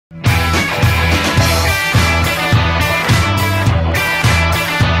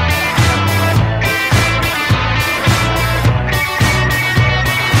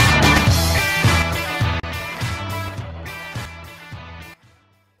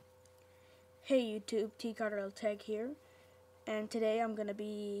Hey YouTube, tcottareltech here, and today I'm going to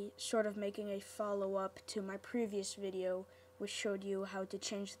be sort of making a follow-up to my previous video which showed you how to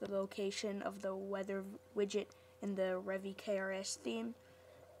change the location of the weather widget in the Revi-Krs theme.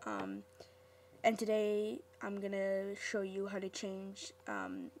 And today I'm going to show you how to change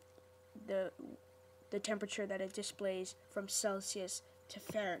the temperature that it displays from Celsius to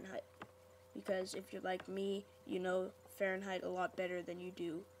Fahrenheit, because if you're like me, you know Fahrenheit a lot better than you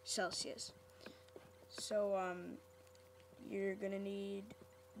do Celsius. So you're gonna need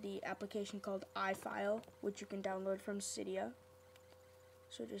the application called iFile, which you can download from Cydia.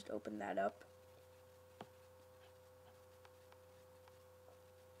 So just open that up.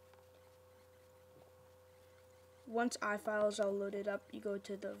 Once iFile is all loaded up, you go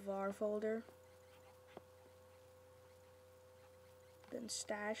to the var folder, then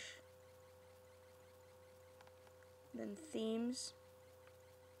stash, then themes.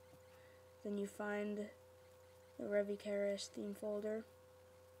 Then you find the Revi-Krs theme folder.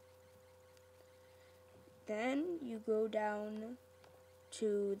 Then you go down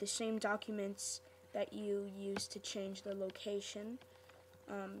to the same documents that you used to change the location,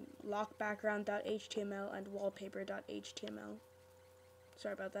 lockbackground.html and wallpaper.html.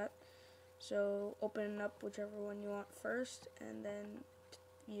 Sorry about that. So open up whichever one you want first, and then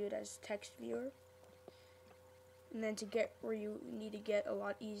view it as text viewer. And then to get where you need to get a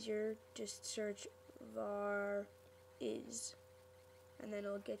lot easier, just search var is, and then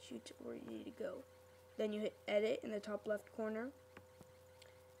it'll get you to where you need to go. Then you hit edit in the top left corner,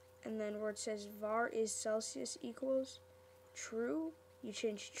 and then where it says var is Celsius equals true, you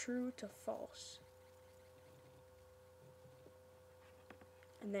change true to false.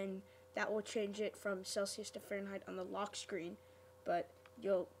 And then that will change it from Celsius to Fahrenheit on the lock screen, but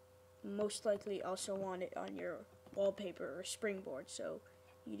you'll most likely also want it on your wallpaper or springboard, so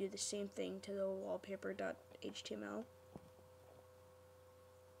you do the same thing to the wallpaper.html.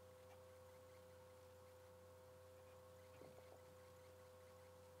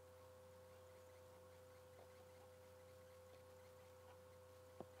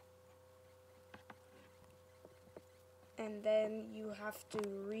 And then you have to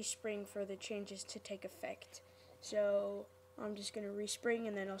respring for the changes to take effect. So I'm just going to respring,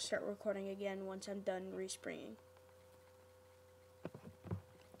 and then I'll start recording again once I'm done respringing.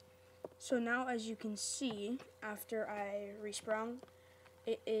 So now, as you can see, after I resprung,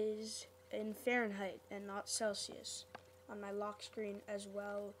 it is in Fahrenheit and not Celsius on my lock screen as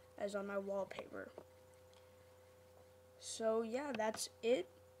well as on my wallpaper. So yeah, that's it.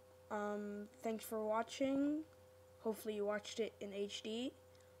 Thanks for watching. Hopefully you watched it in HD.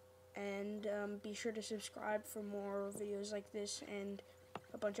 And be sure to subscribe for more videos like this and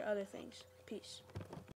a bunch of other things. Peace.